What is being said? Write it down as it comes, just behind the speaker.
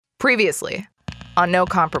Previously, on No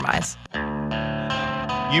Compromise.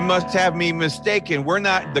 You must have me mistaken. We're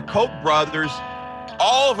not the Koch brothers.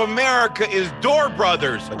 All of America is Door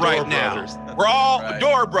Brothers right now. We're all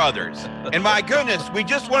Door Brothers. And my goodness, we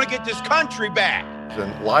just want to get this country back.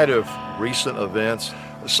 In light of recent events,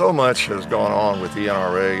 so much has gone on with the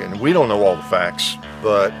NRA, and we don't know all the facts,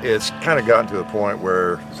 but it's kind of gotten to the point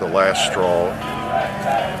where it's the last straw.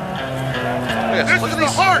 This is the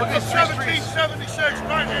heart of 1776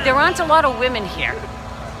 right here. There aren't a lot of women here,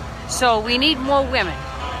 so we need more women.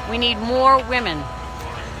 We need more women.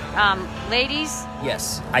 Ladies?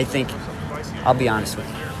 Yes, I'll be honest with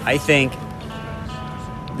you. I think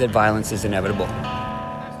that violence is inevitable.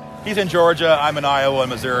 He's in Georgia, I'm in Iowa and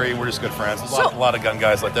Missouri. We're just good friends. There's a lot of gun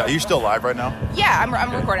guys like that. Are you still live right now? Yeah,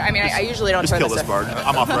 I'm recording. I mean, I usually don't just turn kill this this part.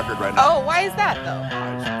 I'm off record right now. Oh, why is that, though?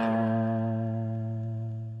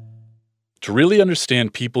 To really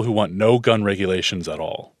understand people who want no gun regulations at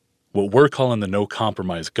all, what we're calling the No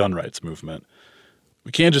Compromise gun rights movement,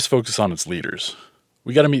 we can't just focus on its leaders.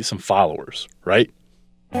 We got to meet some followers, right?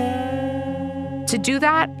 To do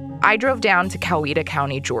that, I drove down to Coweta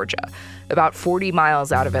County, Georgia, about 40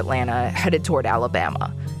 miles out of Atlanta, headed toward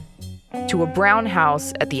Alabama, to a brown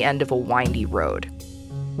house at the end of a windy road.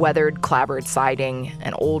 Weathered, clapboard siding,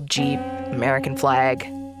 an old Jeep, American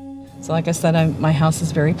flag. So like I said, my house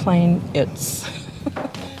is very plain. It's...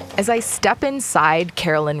 As I step inside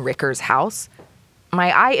Carolyn Ricker's house, my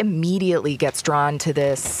eye immediately gets drawn to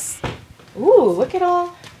this... Ooh, look at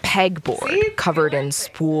all... pegboard covered in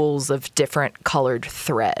spools of different colored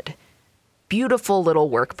thread. Beautiful little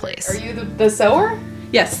workplace. Are you the sewer?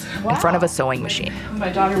 Yes. Wow. In front of a sewing machine. My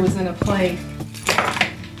daughter was in a play.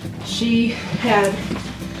 She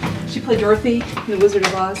played Dorothy in The Wizard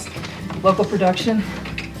of Oz, local production.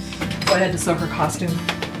 So I had to sew her costume.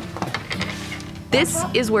 This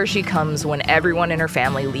is where she comes when everyone in her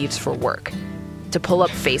family leaves for work, to pull up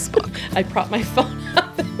Facebook. I prop my phone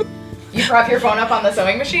up. You prop your phone up on the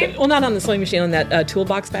sewing machine? Well, not on the sewing machine, on that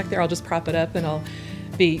toolbox back there. I'll just prop it up and I'll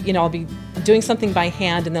be doing something by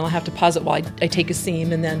hand, and then I'll have to pause it while I take a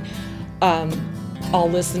seam, and then I'll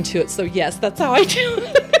listen to it. So yes, that's how I do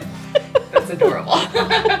it. That's adorable.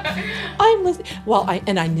 I'm listening. Well, I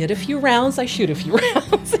knit a few rounds, I shoot a few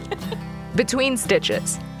rounds. Between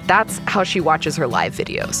stitches. That's how she watches her live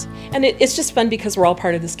videos. And it's just fun because we're all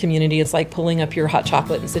part of this community. It's like pulling up your hot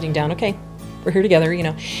chocolate and sitting down. Okay, we're here together,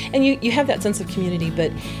 And you have that sense of community,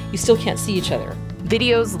 but you still can't see each other.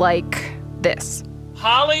 Videos like this.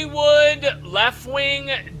 Hollywood left-wing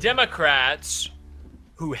Democrats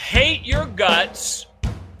who hate your guts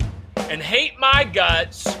and hate my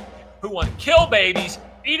guts, who want to kill babies,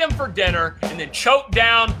 eat them for dinner, and then choke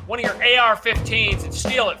down one of your AR-15s and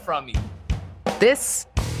steal it from you. This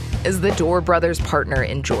is the Door Brothers' partner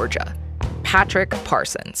in Georgia, Patrick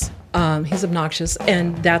Parsons. He's obnoxious,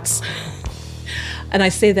 and I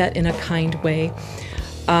say that in a kind way,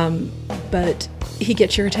 but he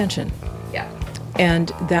gets your attention. Yeah.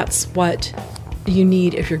 And that's what you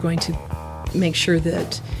need if you're going to make sure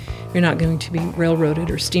that you're not going to be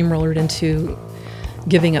railroaded or steamrollered into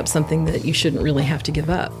giving up something that you shouldn't really have to give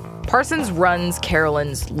up. Parsons runs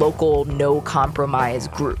Carolyn's local No Compromise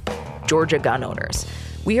group, Georgia Gun Owners.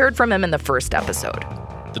 We heard from him in the first episode.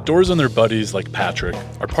 The Doors and their buddies, like Patrick,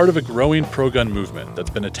 are part of a growing pro-gun movement that's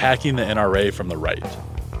been attacking the NRA from the right.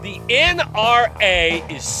 The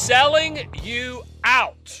NRA is selling you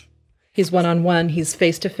out. He's one-on-one, he's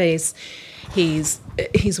face-to-face, he's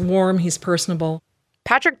warm, he's personable.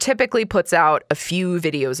 Patrick typically puts out a few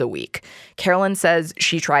videos a week. Carolyn says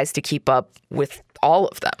she tries to keep up with all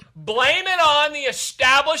of them. Blame it on the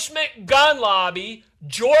establishment gun lobby,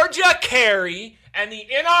 Georgia Carry, and the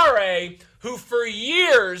NRA, who for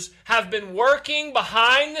years have been working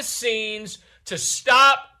behind the scenes to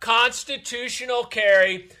stop constitutional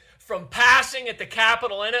carry from passing at the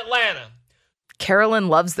Capitol in Atlanta. Carolyn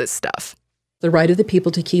loves this stuff. The right of the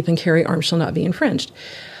people to keep and carry arms shall not be infringed.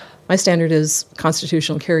 My standard is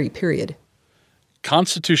constitutional carry, period.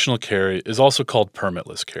 Constitutional carry is also called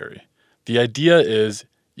permitless carry. The idea is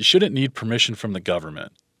you shouldn't need permission from the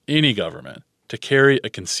government, any government, to carry a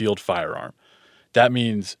concealed firearm. That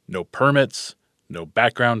means no permits, no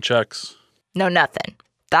background checks. No nothing.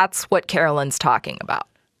 That's what Carolyn's talking about.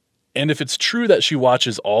 And if it's true that she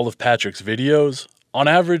watches all of Patrick's videos, on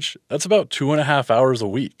average, that's about 2.5 hours a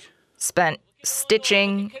week. Spent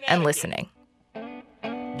stitching and listening.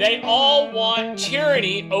 They all want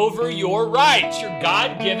tyranny over your rights, your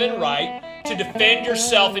God-given right to defend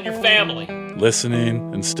yourself and your family.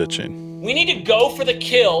 Listening and stitching. We need to go for the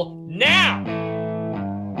kill now.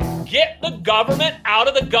 Get the government out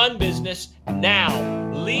of the gun business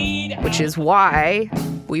now. Lead. Which is why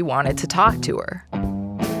we wanted to talk to her.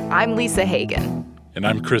 I'm Lisa Hagen. And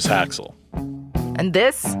I'm Chris Haxel. And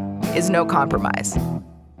this is No Compromise,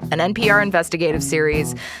 an NPR investigative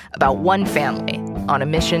series about one family on a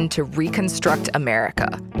mission to reconstruct America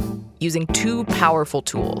using two powerful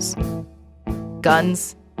tools,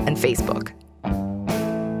 guns and Facebook.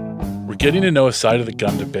 We're getting to know a side of the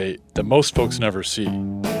gun debate that most folks never see.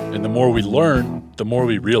 And the more we learn, the more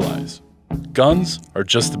we realize. Guns are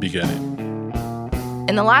just the beginning.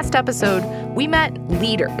 In the last episode, we met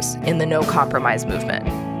leaders in the No Compromise movement.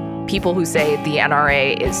 People who say the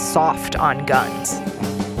NRA is soft on guns.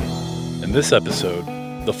 In this episode,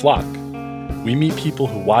 The Flock, we meet people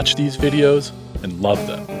who watch these videos and love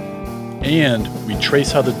them. And we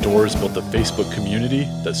trace how the Doors built a Facebook community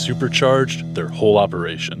that supercharged their whole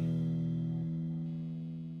operation.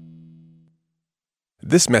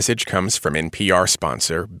 This message comes from NPR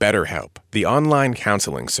sponsor BetterHelp, the online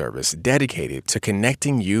counseling service dedicated to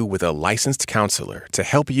connecting you with a licensed counselor to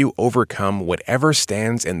help you overcome whatever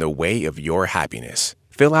stands in the way of your happiness.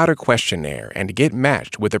 Fill out a questionnaire and get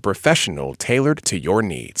matched with a professional tailored to your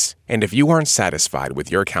needs. And if you aren't satisfied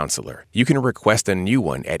with your counselor, you can request a new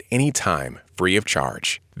one at any time, free of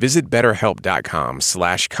charge. Visit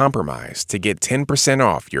BetterHelp.com/compromise to get 10%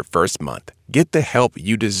 off your first month. Get the help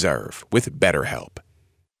you deserve with BetterHelp.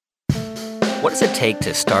 What does it take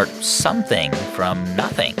to start something from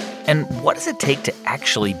nothing? And what does it take to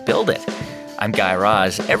actually build it? I'm Guy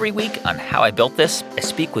Raz. Every week on How I Built This, I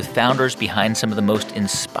speak with founders behind some of the most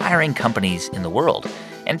inspiring companies in the world.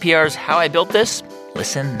 NPR's How I Built This?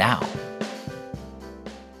 Listen now.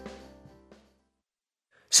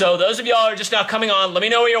 So those of y'all who are just now coming on, let me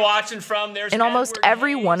know where you're watching from. In almost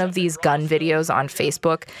every one of these gun videos on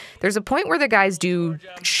Facebook, there's a point where the guys do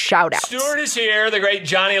shout-outs. Stuart is here. The great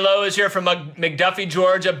Johnny Lowe is here from McDuffie,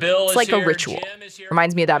 Georgia. Bill is here. It's like a ritual.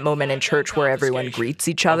 Reminds me of that moment in church where everyone greets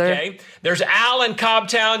each other. Okay. There's Al in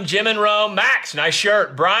Cobbtown, Jim in Rome, Max, nice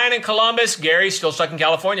shirt. Brian in Columbus, Gary still stuck in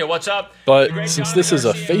California. What's up? But since this is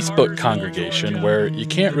a Facebook congregation where you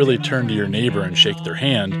can't really turn to your neighbor and shake their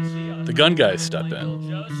hand, the gun guys step in,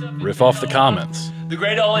 riff off the comments. The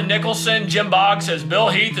great Olin Nicholson, Jim Boggs says Bill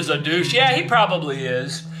Heath is a douche. Yeah, he probably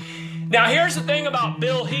is. Now, here's the thing about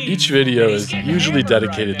Bill Heath. Each video is usually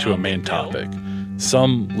dedicated to a main topic,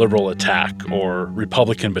 some liberal attack or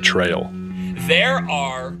Republican betrayal. There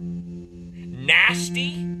are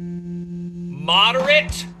nasty,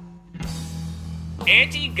 moderate,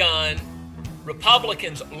 anti-gun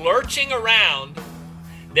Republicans lurching around.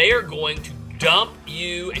 They are going to dump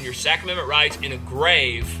you and your Second Amendment rights in a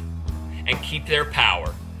grave and keep their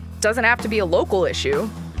power. Doesn't have to be a local issue.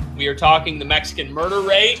 We are talking the Mexican murder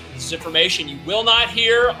rate. This is information you will not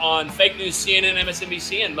hear on fake news CNN,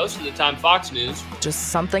 MSNBC, and most of the time Fox News. Just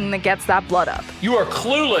something that gets that blood up. You are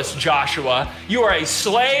clueless, Joshua. You are a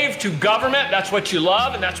slave to government. That's what you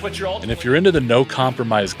love, and that's what you're ultimately. And if you're into the no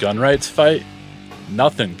compromise gun rights fight,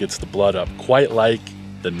 nothing gets the blood up quite like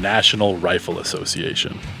the National Rifle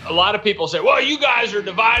Association. A lot of people say, well, you guys are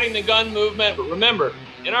dividing the gun movement. But remember,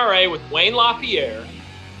 NRA with Wayne LaPierre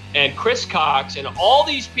and Chris Cox and all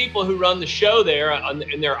these people who run the show there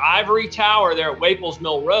in their ivory tower there at Waples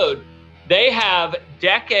Mill Road, they have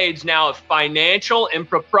decades now of financial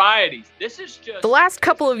improprieties. This is just... The last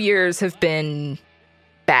couple of years have been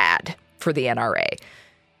bad for the NRA.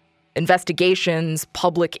 Investigations,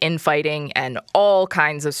 public infighting, and all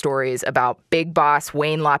kinds of stories about big boss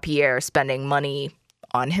Wayne LaPierre spending money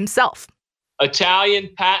on himself. Italian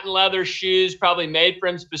patent leather shoes, probably made for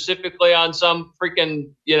him specifically on some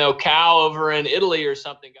freaking, cow over in Italy or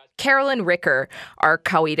something. Carolyn Ricker, our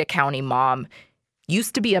Coweta County mom,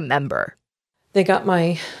 used to be a member. They got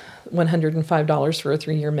my $105 for a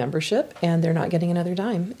 3-year membership, and they're not getting another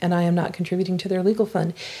dime. And I am not contributing to their legal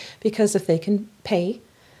fund, because if they can pay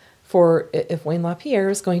for, if Wayne LaPierre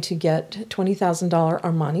is going to get $20,000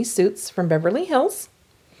 Armani suits from Beverly Hills,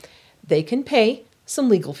 they can pay some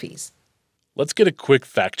legal fees. Let's get a quick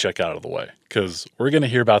fact check out of the way, because we're going to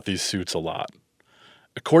hear about these suits a lot.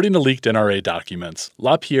 According to leaked NRA documents,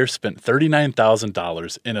 LaPierre spent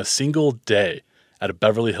 $39,000 in a single day at a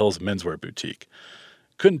Beverly Hills menswear boutique.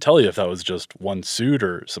 Couldn't tell you if that was just one suit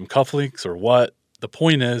or some cufflinks or what. The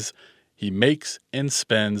point is, he makes and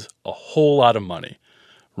spends a whole lot of money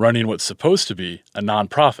running what's supposed to be a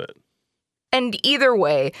nonprofit. And either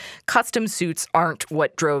way, custom suits aren't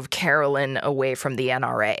what drove Carolyn away from the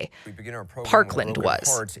NRA. We begin our program Parkland with was.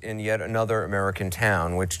 Parts in yet another American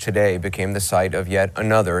town, which today became the site of yet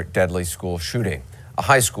another deadly school shooting. A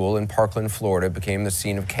high school in Parkland, Florida, became the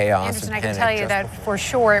scene of chaos Anderson, and I panic. can tell you that for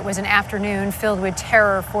sure it was an afternoon filled with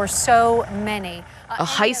terror for so many. A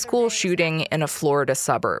high school shooting in a Florida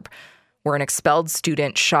suburb. where an expelled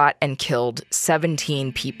student shot and killed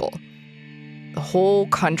 17 people. The whole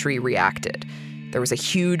country reacted. There was a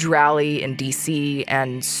huge rally in D.C.,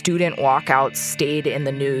 and student walkouts stayed in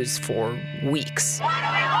the news for weeks. What do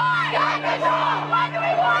we want? Gun control! What do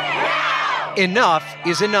we want now? Enough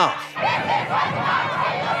is enough.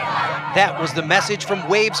 That was the message from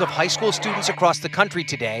waves of high school students across the country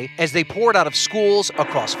today as they poured out of schools,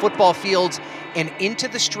 across football fields, and into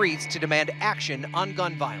the streets to demand action on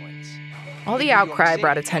gun violence. All the outcry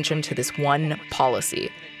brought attention to this one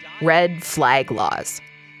policy, red flag laws.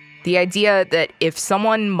 The idea that if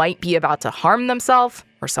someone might be about to harm themselves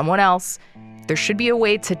or someone else, there should be a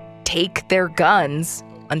way to take their guns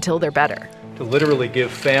until they're better. To literally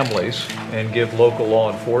give families and give local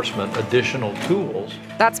law enforcement additional tools.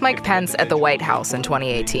 That's Mike Pence at the White House in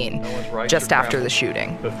 2018, just after the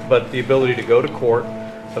shooting. But the ability to go to court,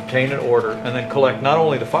 obtain an order, and then collect not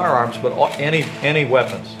only the firearms, but any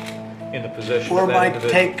weapons in the possession or of that might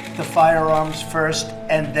individual. Take the firearms first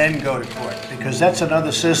and then go to court, because that's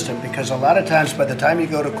another system, because a lot of times by the time you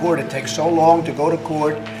go to court, it takes so long to go to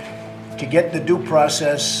court to get the due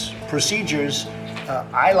process procedures.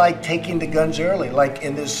 I like taking the guns early, like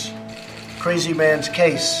in this crazy man's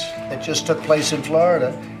case that just took place in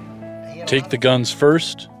Florida. Take the guns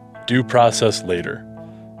first, due process later.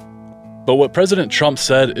 But what President Trump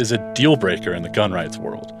said is a deal breaker in the gun rights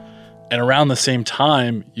world. And around the same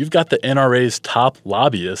time, you've got the NRA's top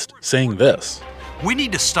lobbyist saying this. We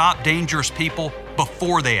need to stop dangerous people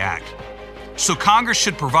before they act. So Congress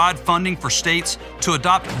should provide funding for states to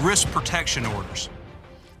adopt risk protection orders.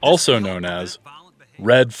 Also known as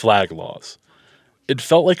red flag laws. It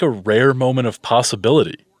felt like a rare moment of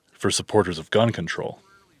possibility for supporters of gun control.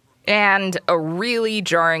 And a really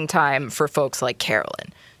jarring time for folks like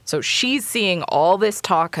Carolyn. So she's seeing all this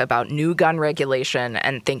talk about new gun regulation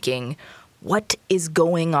and thinking, what is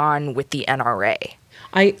going on with the NRA?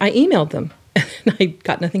 I emailed them, and I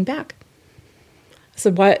got nothing back. I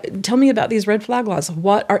said, "What? Tell me about these red flag laws.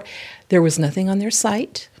 There was nothing on their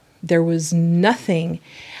site. There was nothing.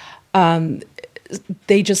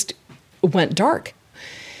 They just went dark.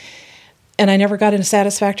 And I never got a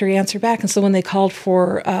satisfactory answer back. And so when they called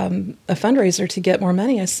for a fundraiser to get more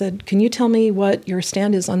money, I said, can you tell me what your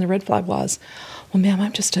stand is on the red flag laws? Well, ma'am,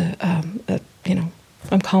 I'm just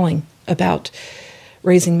I'm calling about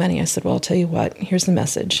raising money. I said, well, I'll tell you what, here's the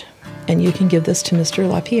message. And you can give this to Mr.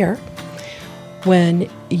 LaPierre. When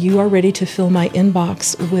you are ready to fill my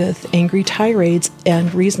inbox with angry tirades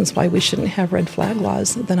and reasons why we shouldn't have red flag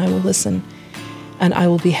laws, then I will listen. And I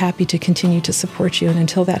will be happy to continue to support you. And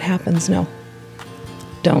until that happens, no.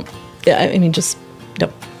 Don't. Just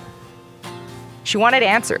don't. She wanted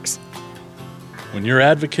answers. When your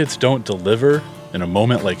advocates don't deliver in a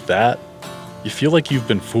moment like that, you feel like you've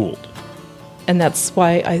been fooled. And that's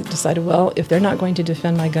why I decided, well, if they're not going to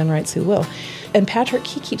defend my gun rights, who will? And Patrick,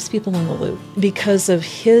 he keeps people in the loop because of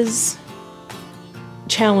his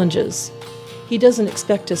challenges. He doesn't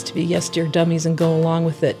expect us to be yes, dear dummies and go along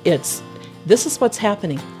with it. This is what's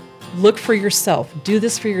happening. Look for yourself. Do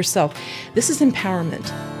this for yourself. This is empowerment.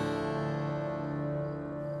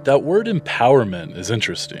 That word empowerment is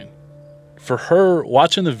interesting. For her,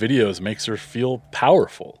 watching the videos makes her feel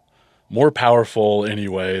powerful. More powerful,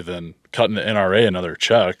 anyway, than cutting the NRA another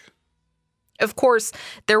check. Of course,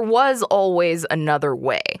 there was always another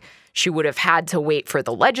way. She would have had to wait for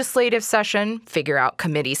the legislative session, figure out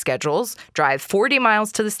committee schedules, drive 40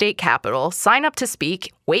 miles to the state capitol, sign up to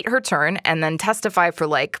speak, wait her turn, and then testify for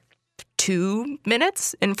 2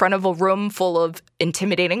 minutes in front of a room full of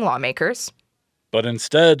intimidating lawmakers. But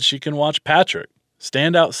instead, she can watch Patrick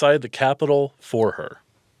stand outside the Capitol for her.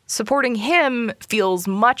 Supporting him feels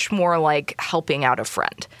much more like helping out a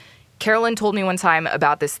friend. Carolyn told me one time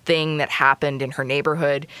about this thing that happened in her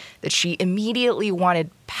neighborhood that she immediately wanted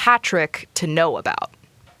Patrick to know about.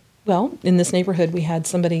 Well, in this neighborhood, we had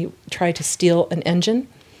somebody try to steal an engine.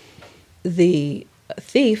 The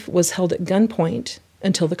thief was held at gunpoint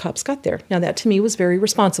until the cops got there. Now, that to me was very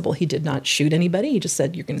responsible. He did not shoot anybody. He just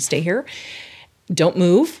said, you're going to stay here. Don't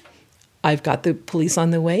move. I've got the police on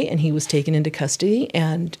the way, and he was taken into custody,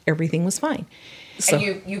 and everything was fine. So,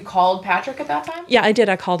 and you called Patrick at that time? Yeah, I did.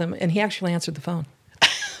 I called him, and he actually answered the phone.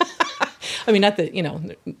 I mean, not that,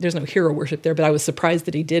 there's no hero worship there, but I was surprised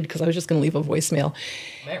that he did because I was just going to leave a voicemail.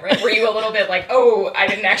 Right. Were you a little bit like, oh, I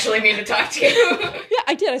didn't actually mean to talk to you? Yeah,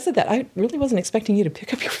 I did. I said that. I really wasn't expecting you to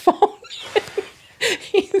pick up your phone.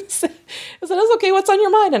 He said, that's okay, what's on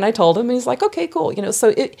your mind? And I told him, and he's like, okay, cool.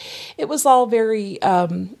 So it was all very,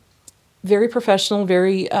 very professional,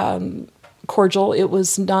 very cordial. It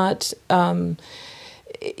was not,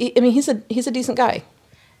 he's a decent guy.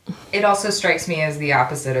 It also strikes me as the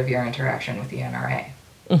opposite of your interaction with the NRA.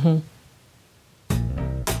 Mm-hmm.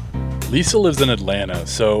 Lisa lives in Atlanta,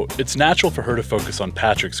 so it's natural for her to focus on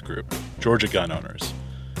Patrick's group, Georgia Gun Owners.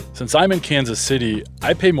 Since I'm in Kansas City,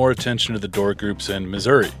 I pay more attention to the door groups in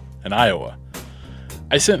Missouri and Iowa.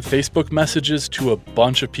 I sent Facebook messages to a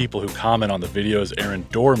bunch of people who comment on the videos Aaron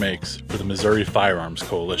Dorr makes for the Missouri Firearms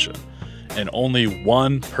Coalition, and only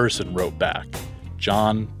one person wrote back,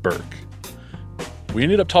 John Burke. We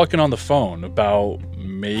ended up talking on the phone about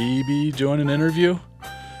maybe doing an interview.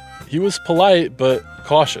 He was polite but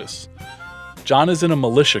cautious. John is in a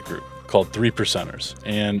militia group called 3 Percenters,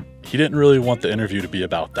 and he didn't really want the interview to be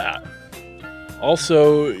about that.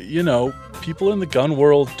 Also, you know, people in the gun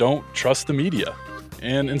world don't trust the media,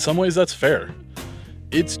 and in some ways that's fair.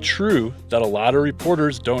 It's true that a lot of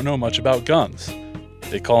reporters don't know much about guns.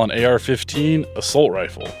 They call an AR-15 assault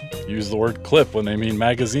rifle, use the word clip when they mean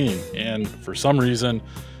magazine, and for some reason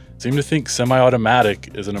seem to think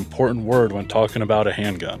semi-automatic is an important word when talking about a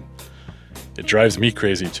handgun. It drives me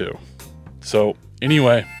crazy too. So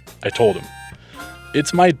anyway, I told him,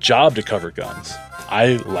 it's my job to cover guns.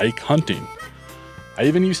 I like hunting. I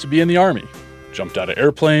even used to be in the Army, jumped out of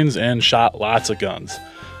airplanes and shot lots of guns.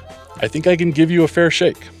 I think I can give you a fair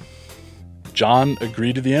shake. John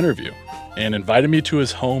agreed to the interview and invited me to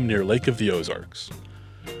his home near Lake of the Ozarks.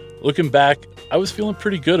 Looking back, I was feeling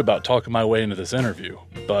pretty good about talking my way into this interview,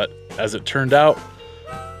 but as it turned out,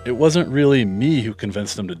 it wasn't really me who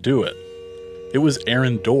convinced him to do it. It was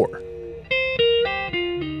Aaron Dorr.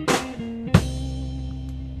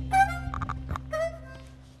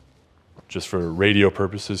 Just for radio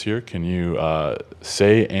purposes here, can you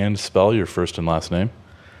say and spell your first and last name?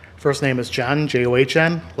 First name is John,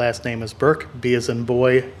 John. Last name is Burke, B as in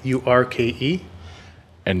boy, Urke.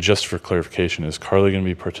 And just for clarification, is Carly going to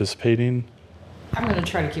be participating? I'm going to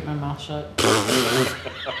try to keep my mouth shut.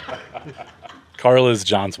 Carla is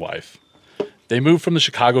John's wife. They moved from the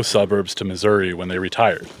Chicago suburbs to Missouri when they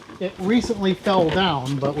retired. It recently fell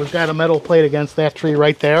down, but we've got a metal plate against that tree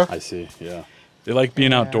right there. I see, yeah. They like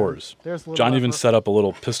being outdoors. John even set up a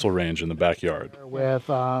little pistol range in the backyard. With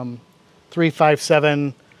 3, 5,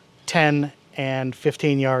 7, 10, and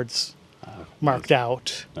 15 yards marked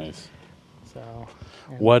out. Nice. So.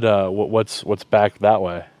 What's back that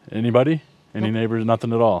way? Anybody? Any neighbors?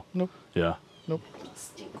 Nothing at all? Nope. Yeah. Nope.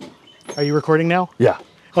 Are you recording now? Yeah.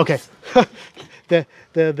 Okay.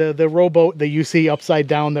 the rowboat that you see upside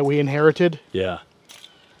down that we inherited. Yeah.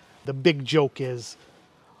 The big joke is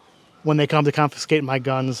when they come to confiscate my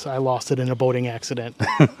guns, I lost it in a boating accident.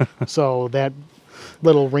 So that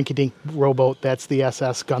little rinky-dink rowboat, that's the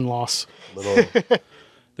SS gun loss.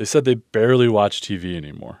 They said they barely watch TV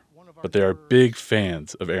anymore, but they are big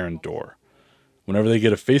fans of Aaron Dorr. Whenever they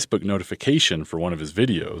get a Facebook notification for one of his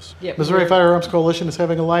videos. Yep, Missouri Firearms Coalition is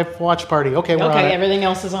having a live watch party. Okay, we're on it. Everything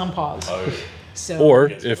else is on pause. Or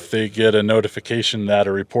if they get a notification that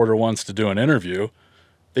a reporter wants to do an interview,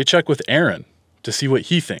 they check with Aaron to see what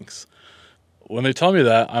he thinks. When they tell me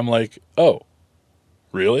that, I'm like, oh,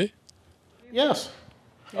 really? Yes.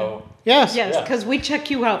 Oh. Yes. Yes, because we check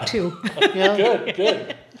you out too. Yeah.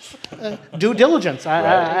 Good. Due diligence.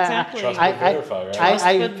 Exactly. Trust but verify, right? Trust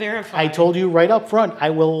but verify. I told you right up front, I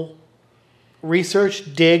will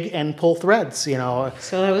research, dig, and pull threads, you know.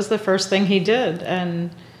 So that was the first thing he did,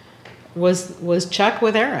 and was check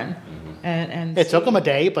with Aaron. And it took him a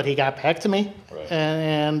day, but he got back to me. Right.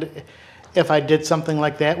 And if I did something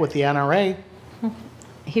like that with the NRA,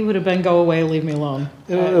 he would have been, go away, leave me alone.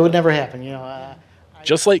 It would never happen, you know.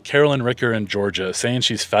 Just like Carolyn Ricker in Georgia saying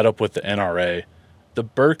she's fed up with the NRA, the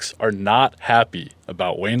Burkes are not happy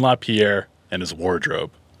about Wayne LaPierre and his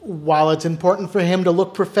wardrobe. While it's important for him to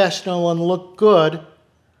look professional and look good,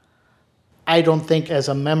 I don't think as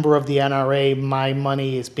a member of the NRA, my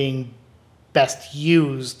money is being best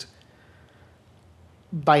used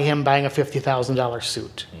by him buying a $50,000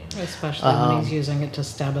 suit. Especially when he's using it to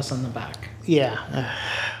stab us in the back. Yeah.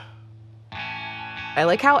 I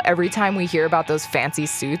like how every time we hear about those fancy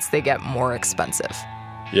suits, they get more expensive.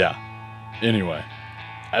 Yeah. Anyway,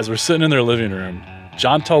 as we're sitting in their living room,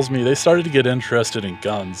 John tells me they started to get interested in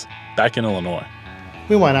guns back in Illinois.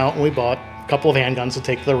 We went out and we bought a couple of handguns to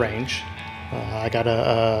take to the range. I got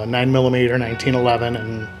a 9mm 1911,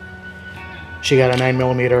 and she got a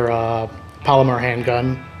 9mm polymer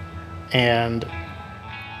handgun, and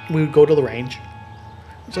we would go to the range.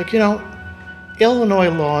 It's like, you know, Illinois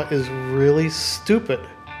law is really stupid.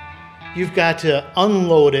 You've got to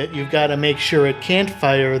unload it. You've got to make sure it can't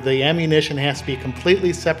fire. The ammunition has to be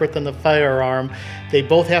completely separate than the firearm. They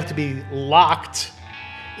both have to be locked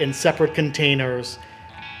in separate containers.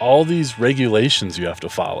 All these regulations you have to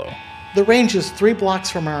follow. The range is 3 blocks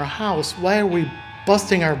from our house. Why are we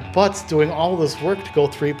busting our butts doing all this work to go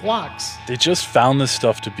 3 blocks? They just found this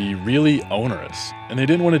stuff to be really onerous, and they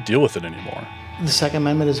didn't want to deal with it anymore. The Second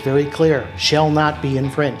Amendment is very clear. Shall not be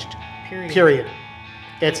infringed. Period.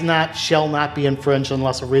 It's not shall not be infringed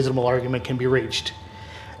unless a reasonable argument can be reached.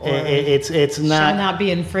 It's not... Shall not be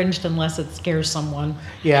infringed unless it scares someone.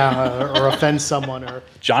 Yeah, or offends someone. Or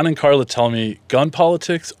John and Carla tell me gun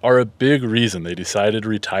politics are a big reason they decided to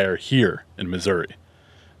retire here in Missouri.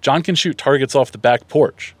 John can shoot targets off the back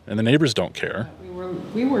porch, and the neighbors don't care.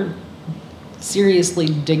 We were seriously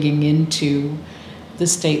digging into the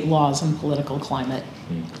state laws and political climate.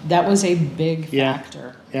 That was a big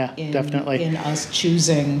factor definitely. in us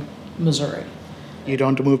choosing Missouri. You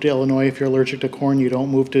don't move to Illinois if you're allergic to corn. You don't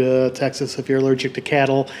move to Texas if you're allergic to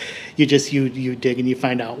cattle. You just you dig and you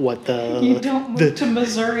find out what the... You don't move to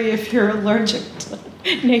Missouri if you're allergic to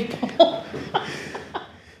napalm.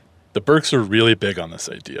 The Burks are really big on this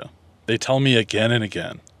idea. They tell me again and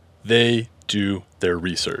again, they do their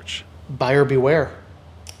research. Buyer beware.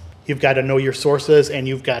 You've got to know your sources, and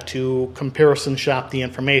you've got to comparison shop the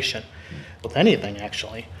information with anything,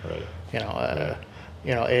 actually. Right.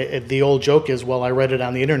 The old joke is, well, I read it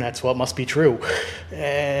on the internet, so it must be true.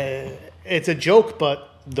 It's a joke,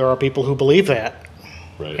 but there are people who believe that.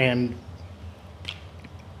 Right. And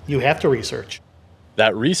you have to research.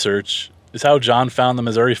 That research is how John found the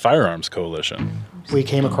Missouri Firearms Coalition. We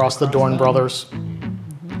came across the Dorn brothers,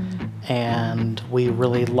 and we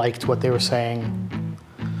really liked what they were saying.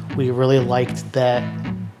 We really liked that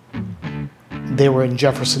they were in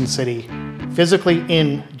Jefferson City, physically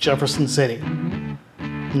in Jefferson City,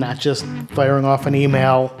 not just firing off an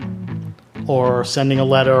email or sending a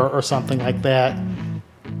letter or something like that.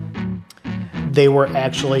 They were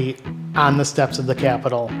actually on the steps of the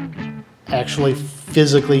Capitol, actually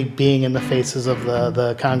physically being in the faces of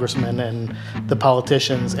the congressmen and the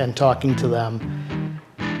politicians and talking to them.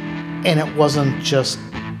 And it wasn't just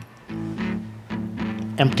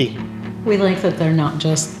empty. We like that they're not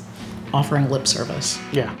just offering lip service.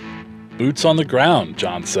 Yeah. Boots on the ground,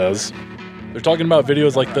 John says. They're talking about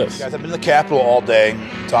videos like this. Guys, I've been in the Capitol all day,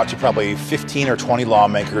 talked to probably 15 or 20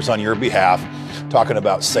 lawmakers on your behalf, talking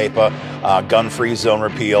about SAPA, gun-free zone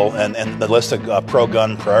repeal, and the list of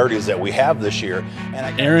pro-gun priorities that we have this year.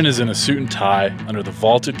 Aaron is in a suit and tie under the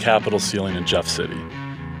vaulted Capitol ceiling in Jeff City.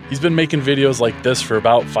 He's been making videos like this for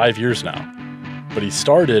about 5 years now, but he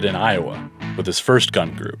started in Iowa with his first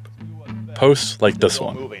gun group. Posts like this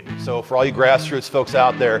one. So for all you grassroots folks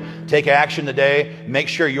out there, take action today. Make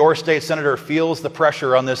sure your state senator feels the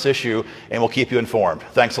pressure on this issue, and we'll keep you informed.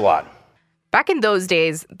 Thanks a lot. Back in those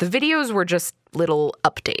days, the videos were just little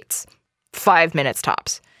updates, 5 minutes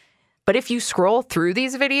tops. But if you scroll through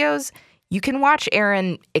these videos, you can watch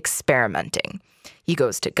Aaron experimenting. He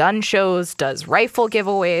goes to gun shows, does rifle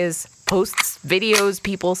giveaways, posts videos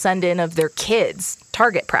people send in of their kids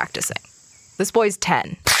target practicing. This boy's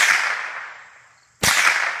 10.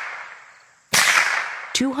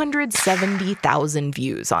 270,000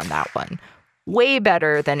 views on that one. Way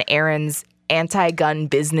better than Aaron's anti-gun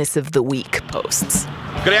business of the week posts.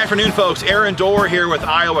 Good afternoon, folks. Aaron Dorr here with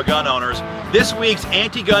Iowa Gun Owners. This week's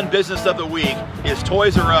anti-gun business of the week is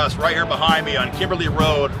Toys R Us right here behind me on Kimberly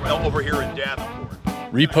Road over here in Davenport.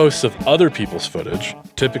 Reposts of other people's footage,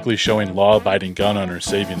 typically showing law-abiding gun owners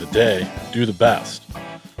saving the day, do the best.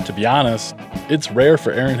 To be honest, it's rare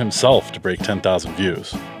for Aaron himself to break 10,000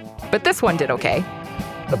 views. But this one did okay.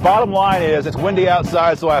 The bottom line is, it's windy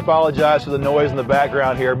outside, so I apologize for the noise in the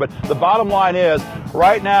background here, but the bottom line is,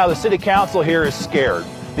 right now the city council here is scared.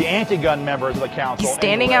 The anti-gun members of the council... He's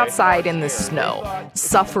standing outside in the snow,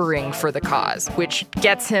 suffering for the cause, which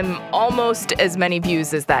gets him almost as many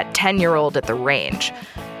views as that 10-year-old at the range.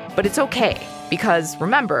 But it's okay, because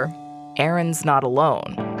remember, Aaron's not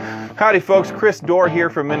alone. Howdy, folks. Chris Dorr here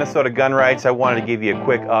from Minnesota Gun Rights. I wanted to give you a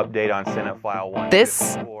quick update on Senate File 1.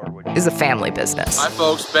 This is a family business. Hi,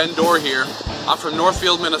 folks. Ben Dorr here. I'm from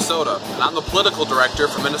Northfield, Minnesota, and I'm the political director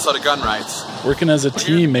for Minnesota Gun Rights. Working as a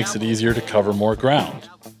team makes it easier to cover more ground.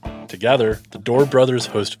 Together, the Dorr brothers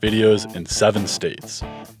host videos in 7 states.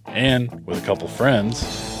 And with a couple friends...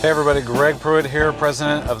 Hey everybody, Greg Pruitt here,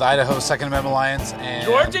 president of the Idaho Second Amendment Alliance. And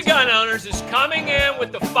Georgia Gun Owners is coming in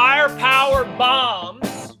with the firepower bombs.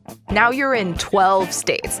 Now you're in 12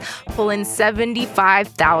 states, pulling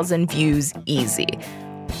 75,000 views easy.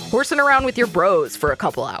 Horsing around with your bros for a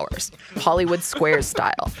couple hours, Hollywood Squares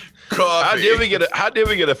style. How did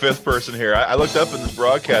we get a fifth person here? I looked up and this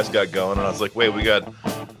broadcast got going, and I was like, wait, we got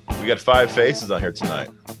 5 faces on here tonight.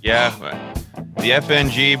 Yeah, the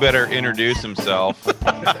FNG better introduce himself.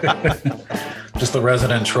 Just the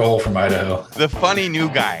resident troll from Idaho. The funny new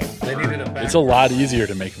guy. It's a lot easier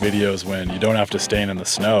to make videos when you don't have to stand in the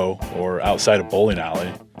snow or outside a bowling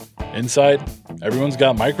alley. Inside, everyone's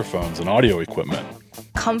got microphones and audio equipment.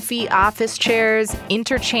 Comfy office chairs,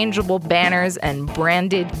 interchangeable banners, and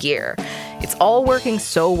branded gear. It's all working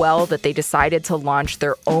so well that they decided to launch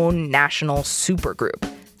their own national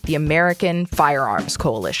supergroup, the American Firearms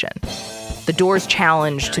Coalition. The Doors'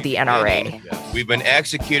 challenge to the NRA. We've been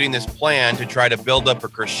executing this plan to try to build up a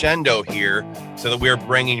crescendo here so that we're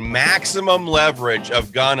bringing maximum leverage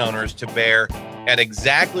of gun owners to bear at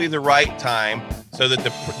exactly the right time so that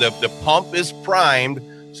the pump is primed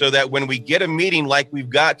so that when we get a meeting like we've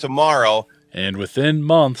got tomorrow. And within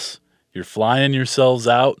months, you're flying yourselves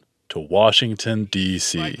out to Washington,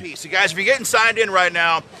 D.C. So guys, if you're getting signed in right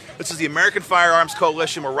now, this is the American Firearms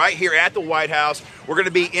Coalition. We're right here at the White House. We're going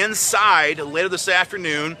to be inside later this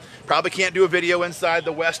afternoon. Probably can't do a video inside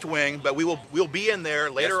the West Wing, but we'll be in there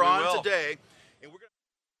later on today.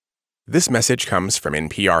 This message comes from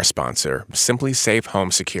NPR sponsor Simply Safe Home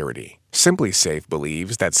Security. Simply Safe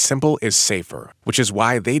believes that simple is safer, which is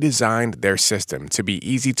why they designed their system to be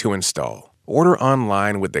easy to install. Order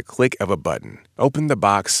online with the click of a button. Open the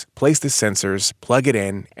box, place the sensors, plug it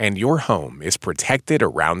in, and your home is protected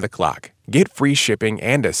around the clock. Get free shipping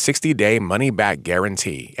and a 60-day money-back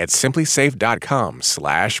guarantee at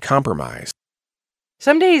simplysafe.com/compromise.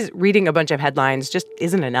 Some days, reading a bunch of headlines just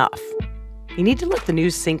isn't enough. You need to let the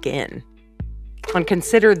news sink in. On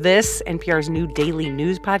Consider This, NPR's new daily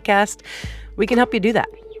news podcast, we can help you do that.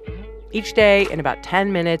 Each day, in about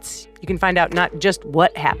 10 minutes, you can find out not just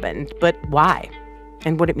what happened, but why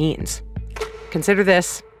and what it means. Consider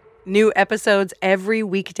This. New episodes every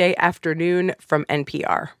weekday afternoon from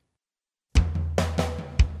NPR.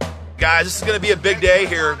 Guys, this is going to be a big day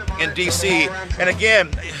here in D.C. And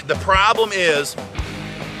again, the problem is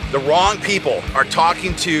the wrong people are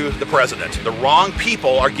talking to the president. The wrong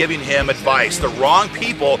people are giving him advice. The wrong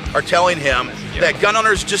people are telling him that gun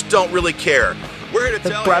owners just don't really care. We're here to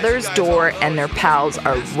The brothers Dorr and their pals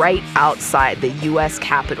are right outside the U.S.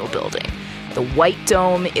 Capitol building. The White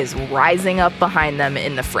Dome is rising up behind them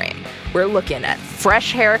in the frame. We're looking at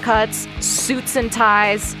fresh haircuts, suits and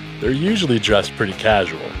ties. They're usually dressed pretty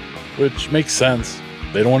casual, which makes sense.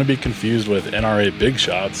 They don't want to be confused with NRA big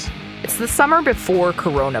shots. It's the summer before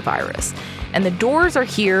coronavirus, and the Doors are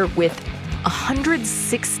here with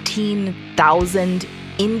 116,000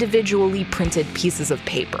 individually printed pieces of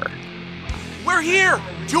paper. We're here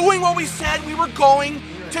doing what we said we were going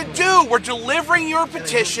to do. We're delivering your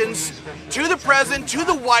petitions to the president, to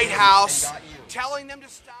the White House, telling them to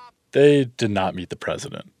stop. They did not meet the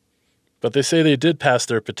president, but they say they did pass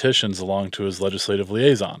their petitions along to his legislative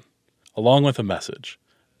liaison, along with a message.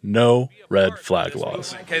 No red flag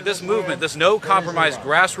laws. Okay, this movement, this no compromise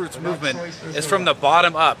grassroots movement, is from the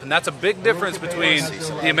bottom up, and that's a big difference between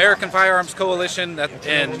the American Firearms Coalition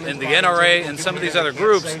and the NRA and some of these other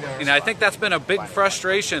groups. You know, I think that's been a big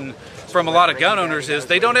frustration from a lot of gun owners is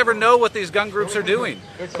they don't ever know what these gun groups are doing.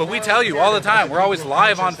 But we tell you all the time, we're always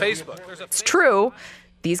live on Facebook. It's true.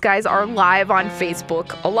 These guys are live on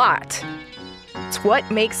Facebook a lot. It's what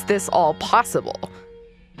makes this all possible.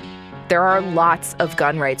 There are lots of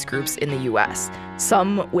gun rights groups in the U.S.,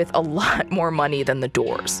 some with a lot more money than the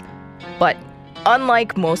Doors. But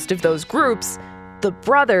unlike most of those groups, the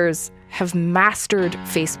brothers have mastered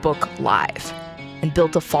Facebook Live and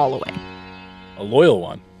built a following. A loyal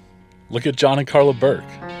one. Look at John and Carla Burke.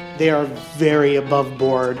 They are very above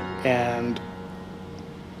board, and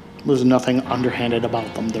there's nothing underhanded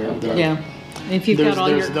about them. Yeah. If you've got all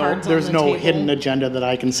your cards there's on the no table, hidden agenda that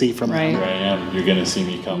I can see from right. them. Here I am. You're going to see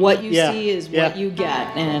me come. What you see is what you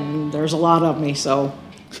get, and there's a lot of me, so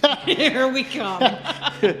here we come.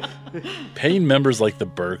 Paying members like the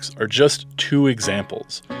Burks are just two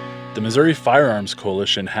examples. The Missouri Firearms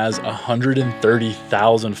Coalition has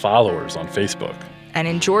 130,000 followers on Facebook. And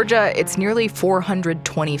in Georgia, it's nearly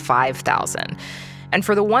 425,000. And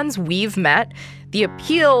for the ones we've met, the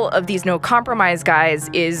appeal of these no compromise guys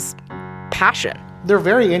is passion. They're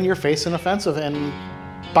very in your face and offensive, and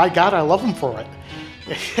by God, I love them for it.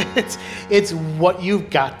 It's what you've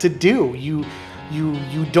got to do. You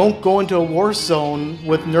don't go into a war zone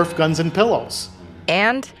with Nerf guns and pillows.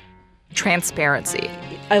 And transparency.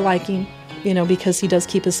 I like him, because he does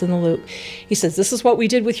keep us in the loop. He says, this is what we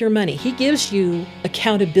did with your money. He gives you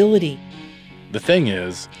accountability. The thing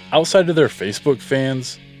is, outside of their Facebook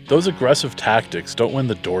fans, those aggressive tactics don't win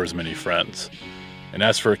the Doors many friends. And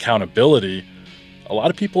as for accountability, a lot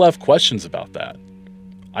of people have questions about that.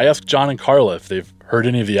 I asked John and Carla if they've heard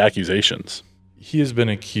any of the accusations. He has been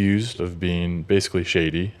accused of being basically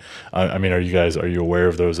shady. I mean, are you aware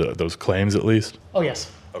of those claims at least? Oh,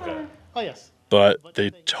 yes. Okay. Oh, yes. But they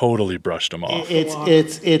totally brushed him off.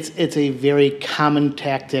 It's a very common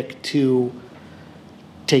tactic to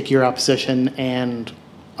take your opposition and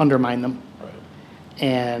undermine them. Right.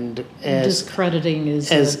 And discrediting is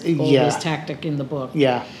the oldest tactic in the book.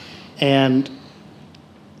 Yeah. And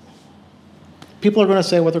people are going to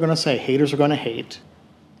say what they're going to say. Haters are going to hate.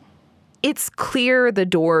 It's clear the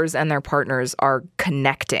Doors and their partners are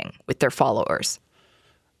connecting with their followers.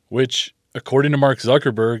 Which, according to Mark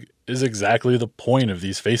Zuckerberg, is exactly the point of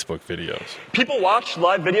these Facebook videos. People watch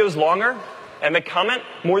live videos longer, and they comment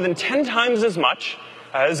more than 10 times as much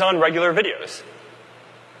as on regular videos.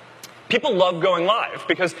 People love going live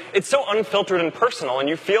because it's so unfiltered and personal, and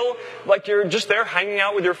you feel like you're just there hanging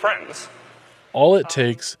out with your friends. All it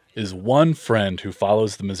takes is one friend who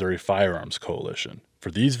follows the Missouri Firearms Coalition for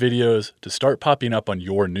these videos to start popping up on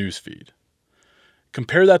your newsfeed.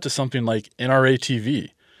 Compare that to something like NRA TV,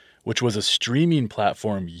 which was a streaming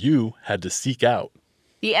platform you had to seek out.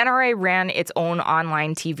 The NRA ran its own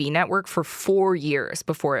online TV network for 4 years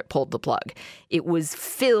before it pulled the plug. It was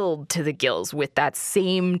filled to the gills with that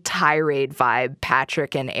same tirade vibe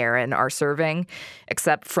Patrick and Aaron are serving,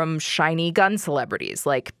 except from shiny gun celebrities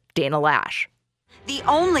like Dana Lash. The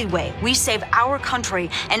only way we save our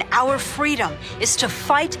country and our freedom is to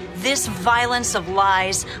fight this violence of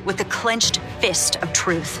lies with the clenched fist of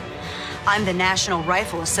truth. I'm the National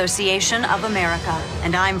Rifle Association of America,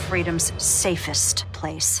 and I'm freedom's safest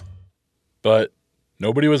place. But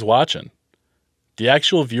nobody was watching. The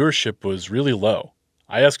actual viewership was really low.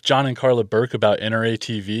 I asked John and Carla Burke about NRA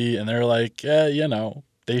TV, and they're like,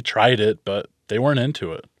 they tried it, but they weren't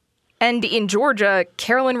into it. And in Georgia,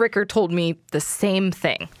 Carolyn Ricker told me the same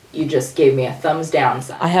thing. You just gave me a thumbs down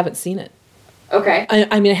sign. I haven't seen it. Okay.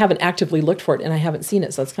 I mean, I haven't actively looked for it, and I haven't seen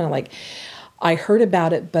it. So it's kind of like, I heard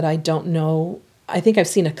about it, but I don't know. I think I've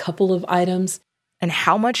seen a couple of items. And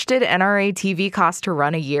how much did NRA TV cost to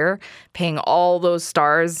run a year? Paying all those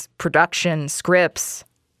stars, production, scripts.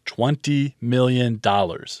 $20 million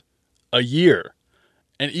a year.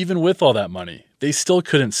 And even with all that money, they still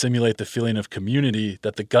couldn't simulate the feeling of community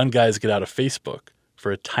that the gun guys get out of Facebook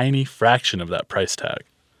for a tiny fraction of that price tag.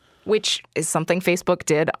 Which is something Facebook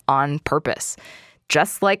did on purpose.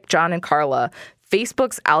 Just like John and Carla,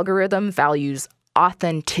 Facebook's algorithm values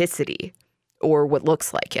authenticity, or what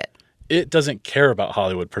looks like it. It doesn't care about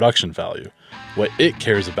Hollywood production value. What it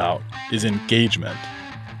cares about is engagement.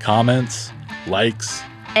 Comments, likes.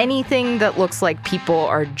 Anything that looks like people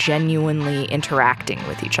are genuinely interacting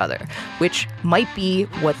with each other, which might be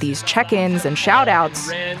what these check-ins and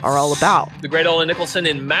shout-outs are all about. The great Ola Nicholson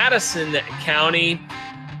in Madison County.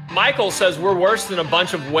 Michael says we're worse than a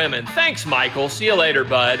bunch of women. Thanks, Michael. See you later,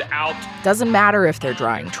 bud. Out. Doesn't matter if they're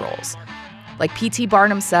drawing trolls. Like P.T.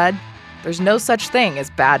 Barnum said, there's no such thing as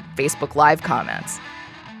bad Facebook Live comments.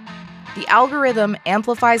 The algorithm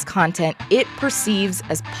amplifies content it perceives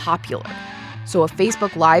as popular. So a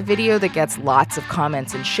Facebook Live video that gets lots of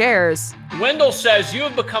comments and shares... Wendell says you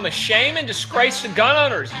have become a shame and disgrace to gun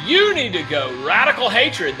owners. You need to go. Radical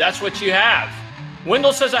hatred, that's what you have.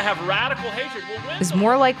 Wendell says I have radical hatred. Well, is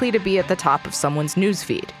more likely to be at the top of someone's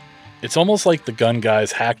newsfeed. It's almost like the gun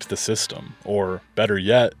guys hacked the system, or better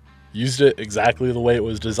yet, used it exactly the way it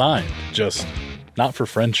was designed, just not for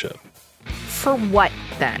friendship. For what,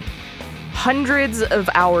 then? Hundreds of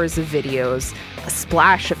hours of videos, a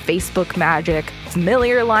splash of Facebook magic,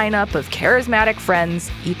 familiar lineup of charismatic friends,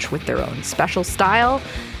 each with their own special style,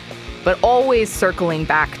 but always circling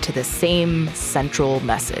back to the same central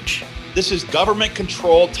message. This is government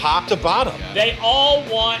control top to bottom. They all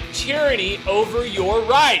want tyranny over your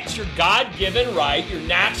rights, your God-given right, your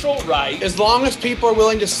natural right. As long as people are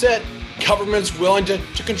willing to sit, government's willing to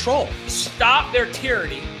control. Stop their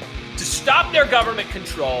tyranny, to stop their government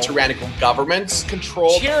control. Tyrannical governments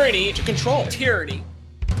control. Tyranny to control. Tyranny.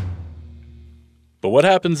 But what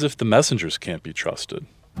happens if the messengers can't be trusted?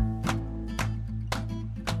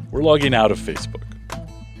 We're logging out of Facebook.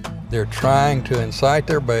 They're trying to incite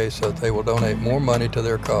their base so that they will donate more money to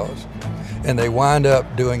their cause. And they wind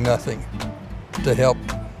up doing nothing to help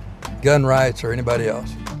gun rights or anybody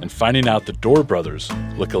else. And finding out the Door brothers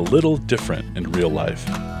look a little different in real life.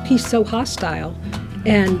 He's so hostile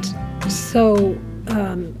and so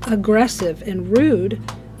aggressive and rude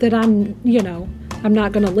that I'm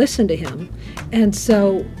not going to listen to him. And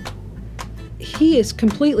so he is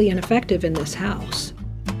completely ineffective in this house.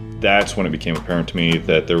 That's when it became apparent to me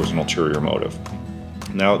that there was an ulterior motive.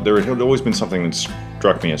 Now, there had always been something that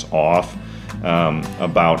struck me as off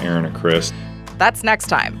about Aaron and Chris. That's next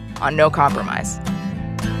time on No Compromise.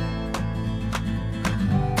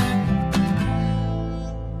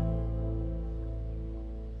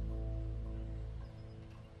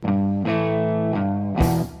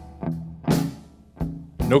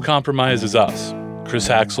 No Compromise is us, Chris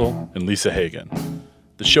Haxel and Lisa Hagen.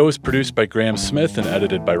 The show is produced by Graham Smith and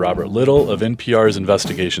edited by Robert Little of NPR's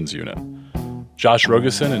Investigations Unit. Josh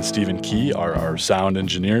Rogosin and Stephen Key are our sound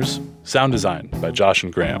engineers. Sound design by Josh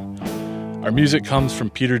and Graham. Our music comes from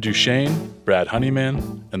Peter Duchesne, Brad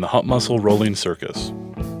Honeyman, and the Hump Muscle Rolling Circus.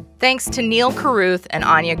 Thanks to Neil Carruth and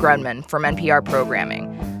Anya Grunman from NPR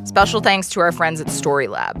Programming. Special thanks to our friends at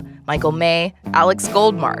Storylab, Michael May, Alex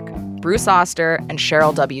Goldmark, Bruce Oster, and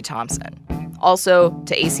Cheryl W. Thompson. Also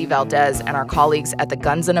to AC Valdez and our colleagues at the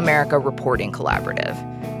Guns in America Reporting Collaborative.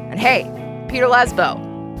 And hey, Peter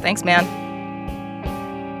Lasbo, thanks, man.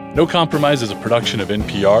 No Compromise is a production of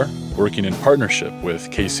NPR, working in partnership with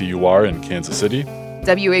KCUR in Kansas City,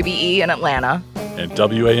 WABE in Atlanta, and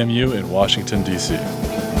WAMU in Washington, D.C.